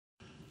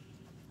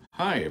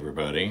Hi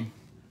everybody,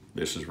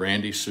 this is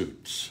Randy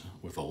Suits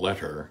with a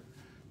letter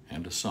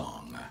and a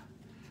song.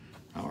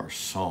 Our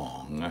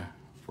song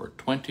for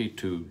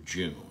 22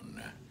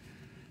 June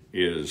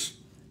is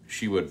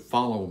She Would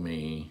Follow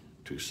Me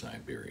to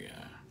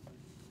Siberia.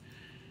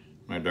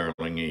 My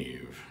darling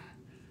Eve,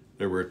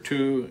 there were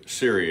two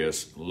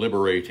serious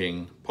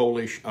liberating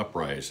Polish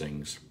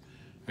uprisings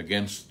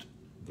against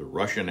the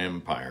Russian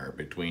Empire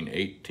between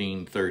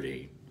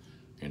 1830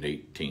 and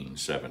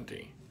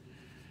 1870.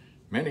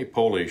 Many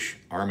Polish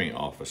army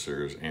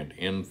officers and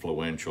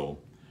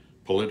influential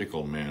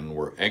political men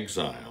were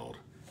exiled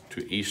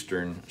to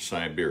eastern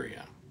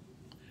Siberia.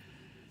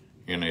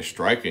 In a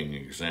striking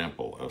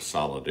example of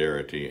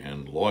solidarity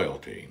and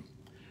loyalty,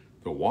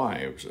 the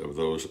wives of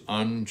those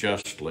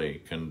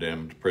unjustly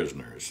condemned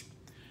prisoners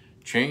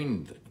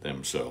chained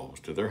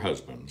themselves to their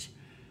husbands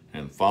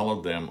and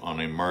followed them on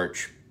a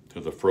march to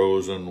the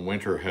frozen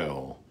winter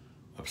hell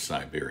of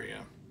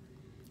Siberia.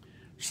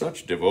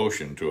 Such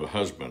devotion to a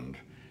husband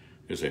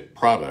is a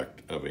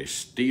product of a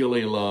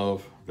steely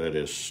love that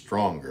is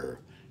stronger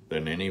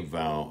than any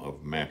vow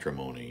of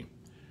matrimony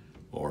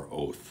or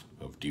oath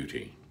of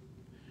duty.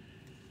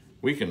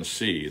 We can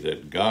see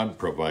that God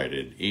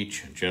provided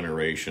each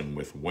generation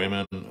with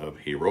women of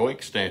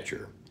heroic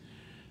stature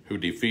who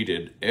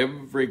defeated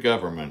every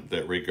government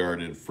that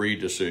regarded free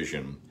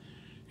decision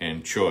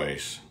and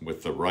choice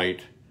with the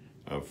right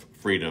of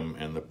freedom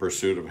and the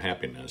pursuit of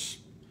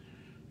happiness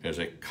as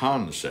a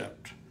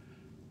concept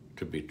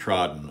to be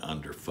trodden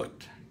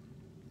underfoot.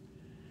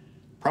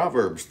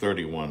 Proverbs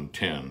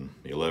 31:10,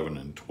 11,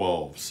 and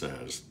 12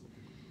 says,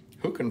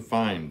 "Who can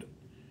find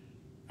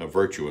a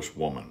virtuous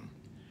woman?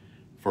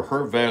 For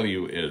her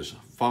value is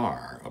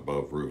far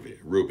above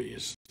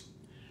rubies.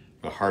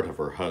 The heart of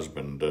her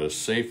husband does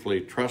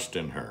safely trust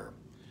in her,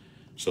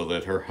 so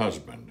that her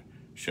husband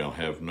shall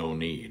have no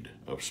need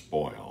of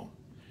spoil.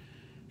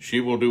 She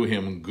will do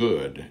him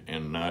good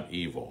and not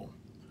evil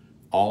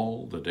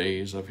all the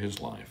days of his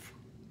life."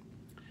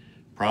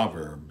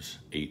 Proverbs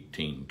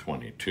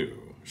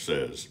 18:22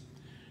 says,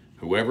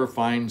 "Whoever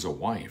finds a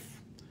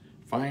wife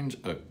finds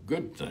a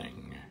good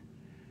thing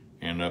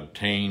and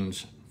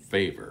obtains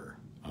favor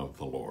of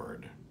the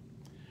Lord."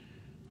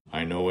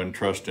 I know and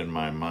trust in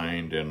my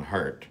mind and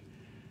heart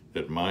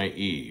that my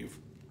Eve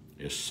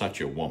is such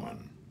a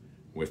woman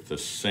with the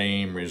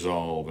same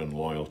resolve and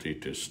loyalty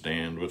to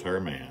stand with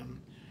her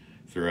man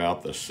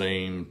throughout the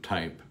same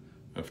type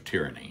of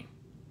tyranny.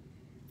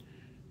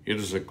 It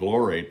is a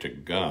glory to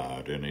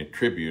God and a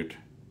tribute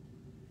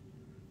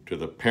to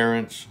the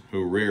parents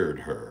who reared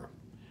her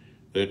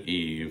that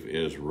Eve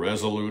is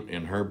resolute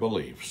in her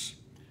beliefs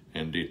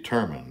and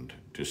determined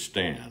to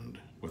stand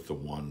with the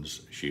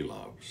ones she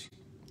loves.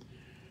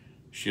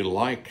 She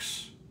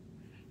likes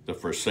the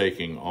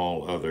forsaking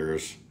all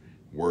others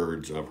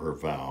words of her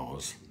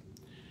vows.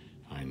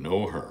 I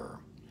know her,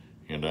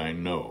 and I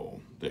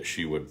know that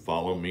she would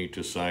follow me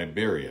to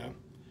Siberia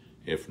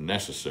if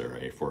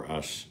necessary for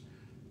us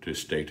to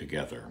stay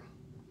together.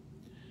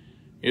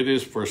 It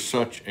is for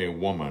such a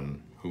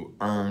woman who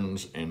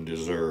earns and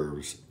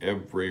deserves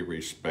every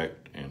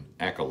respect and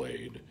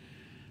accolade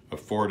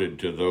afforded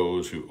to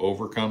those who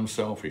overcome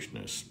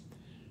selfishness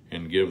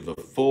and give the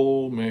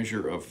full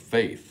measure of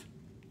faith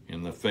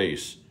in the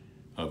face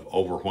of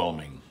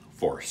overwhelming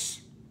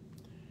force.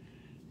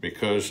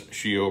 Because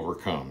she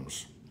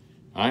overcomes,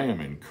 I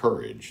am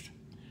encouraged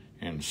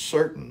and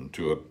certain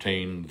to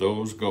obtain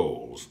those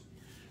goals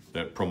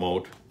that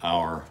promote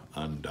our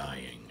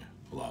undying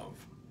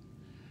love.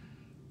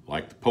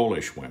 Like the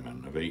Polish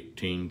women of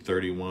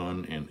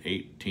 1831 and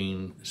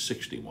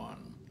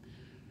 1861,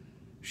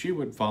 she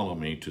would follow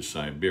me to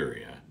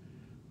Siberia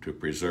to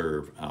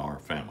preserve our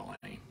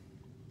family.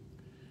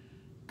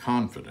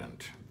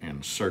 Confident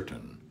and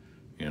certain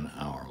in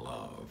our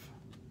love.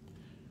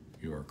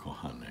 Your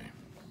Kohane.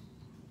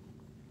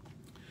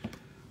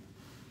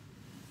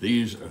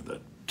 These are the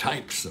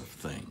types of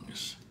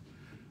things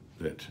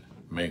that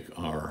make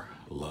our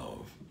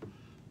love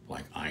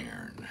like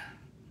iron,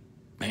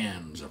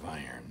 bands of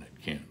iron that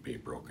can't be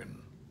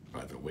broken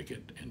by the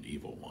wicked and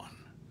evil one.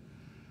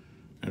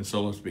 And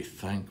so let's be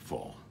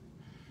thankful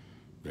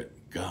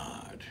that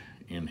God,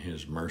 in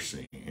his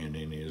mercy and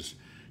in his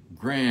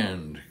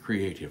grand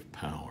creative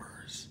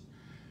powers,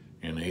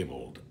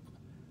 enabled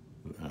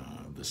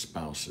the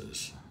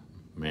spouses,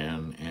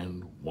 man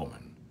and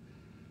woman,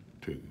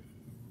 to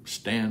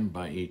stand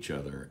by each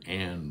other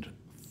and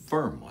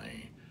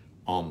firmly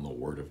on the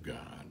Word of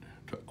God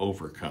to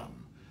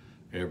overcome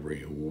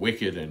every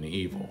wicked and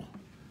evil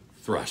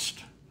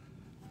thrust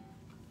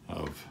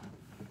of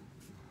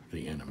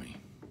the enemy.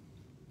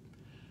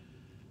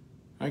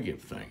 I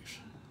give thanks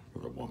for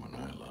the woman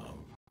I love.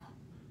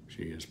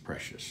 She is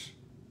precious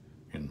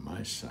in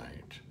my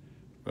sight,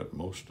 but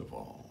most of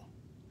all,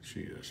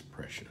 she is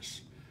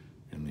precious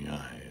in the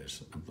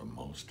eyes of the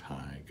Most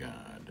High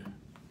God.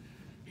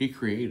 He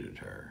created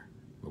her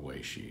the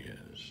way she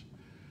is.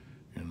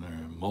 And there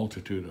are a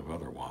multitude of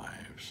other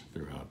wives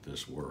throughout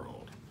this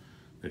world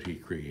that he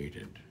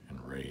created and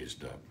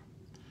raised up.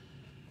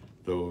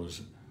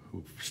 Those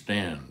who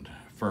stand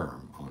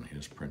firm on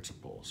his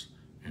principles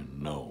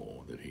and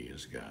know that he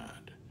is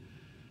God.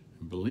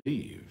 And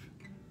believe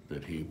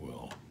that he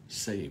will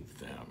save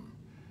them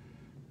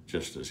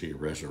just as he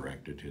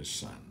resurrected his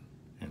Son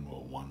and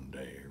will one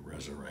day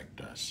resurrect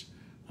us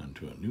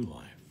unto a new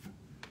life.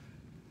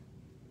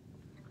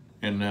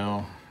 And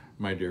now,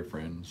 my dear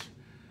friends,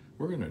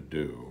 we're going to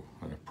do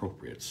an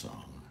appropriate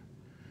song.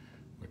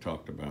 We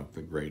talked about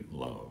the great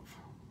love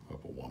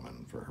of a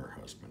woman for her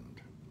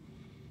husband.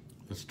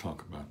 Let's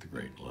talk about the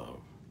great love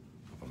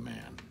of a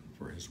man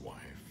for his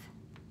wife.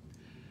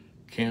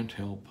 Can't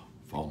help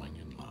falling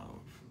in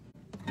love.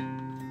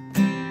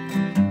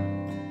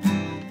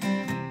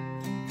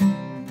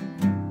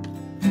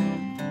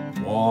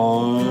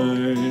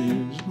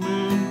 Wise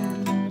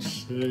men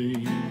say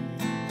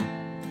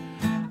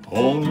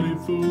only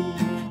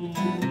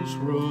fools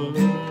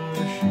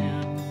rush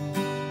in,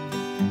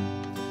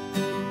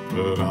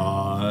 but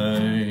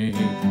I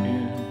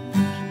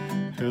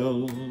can't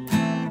help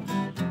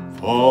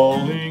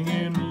falling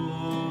in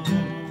love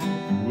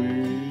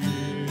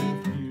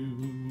with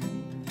you.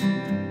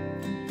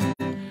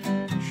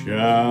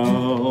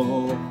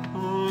 Shall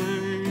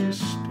I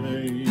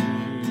stay?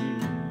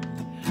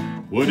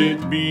 Would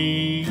it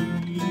be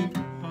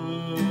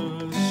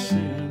a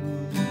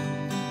sin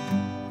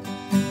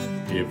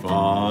if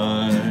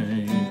I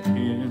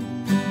can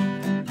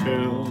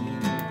help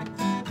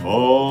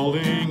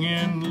falling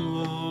in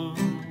love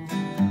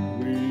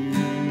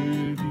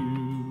with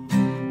you?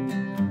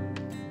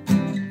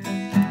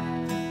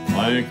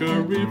 Like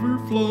a river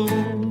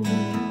flows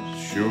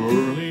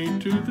surely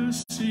to the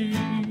sea,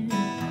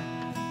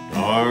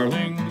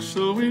 darling,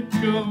 so it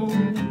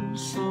goes.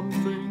 Some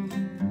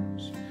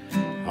things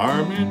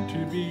are meant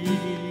to be.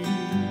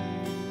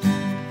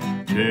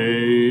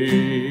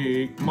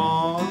 Take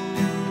my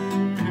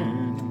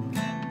hand,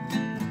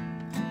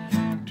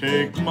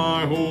 take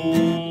my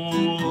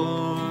whole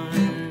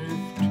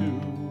life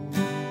too,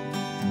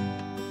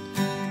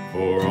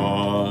 for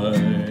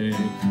I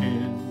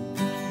can't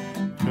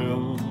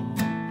help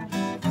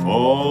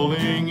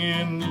falling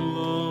in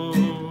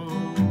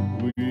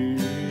love with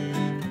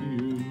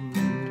you.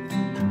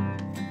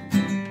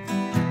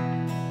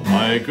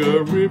 Like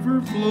a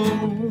river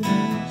flows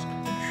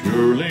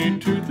surely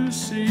to the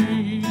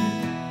sea,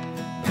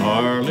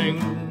 darling,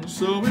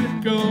 so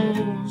it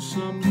goes.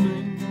 Some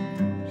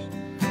things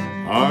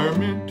are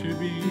meant to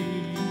be.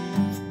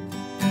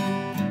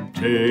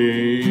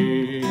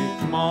 Take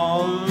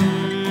my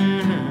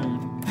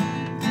hand,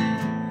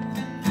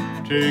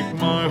 take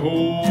my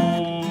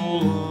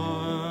whole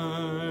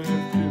life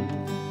too,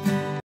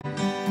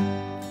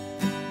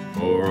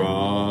 for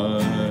I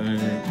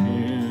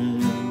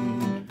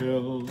can't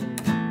help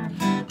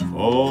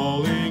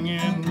falling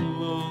in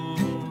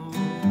love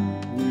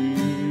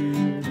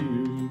with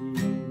you,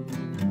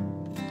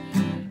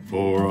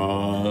 for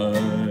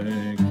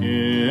I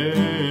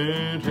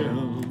can't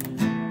help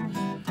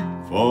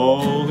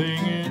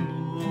falling in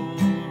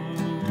love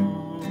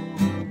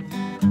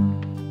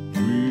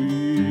with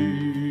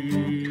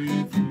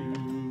you.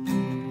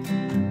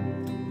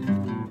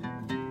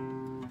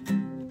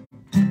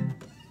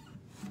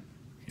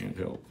 Can't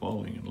help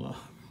falling in love.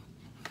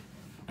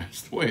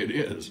 That's the way it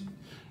is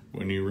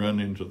when you run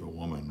into the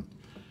woman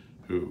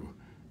who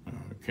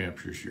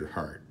captures your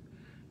heart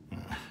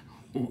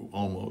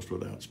almost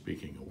without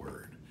speaking a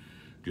word,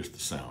 just the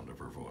sound of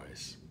her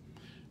voice.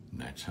 And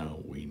that's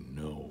how we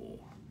know.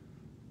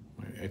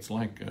 It's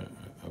like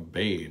a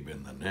babe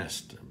in the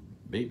nest,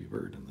 a baby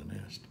bird in the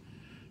nest.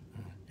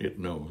 It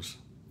knows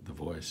the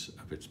voice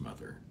of its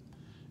mother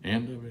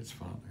and of its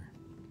father.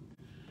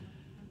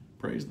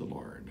 Praise the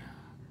Lord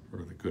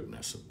for the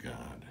goodness of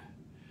God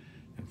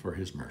and for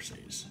his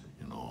mercies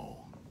in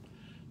all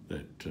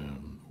that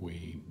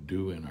we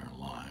do in our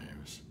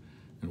lives.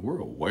 And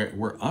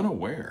we're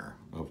unaware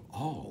of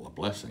all the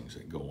blessings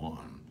that go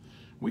on.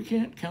 We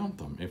can't count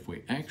them if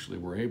we actually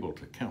were able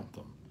to count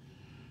them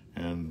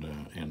and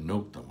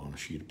note them on a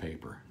sheet of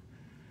paper.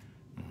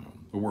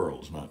 The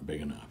world's not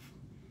big enough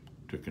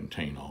to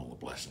contain all the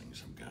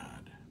blessings of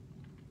God.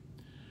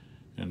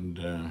 And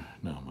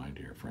now, my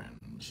dear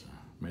friends,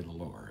 may the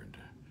Lord,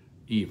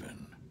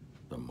 even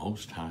the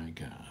Most High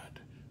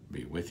God,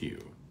 be with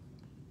you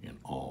in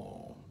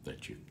all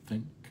that you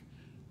think,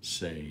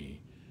 say,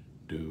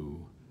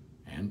 do,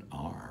 and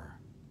are.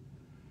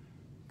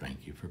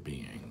 Thank you for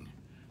being,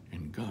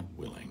 and God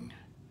willing,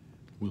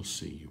 we'll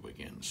see you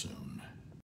again soon.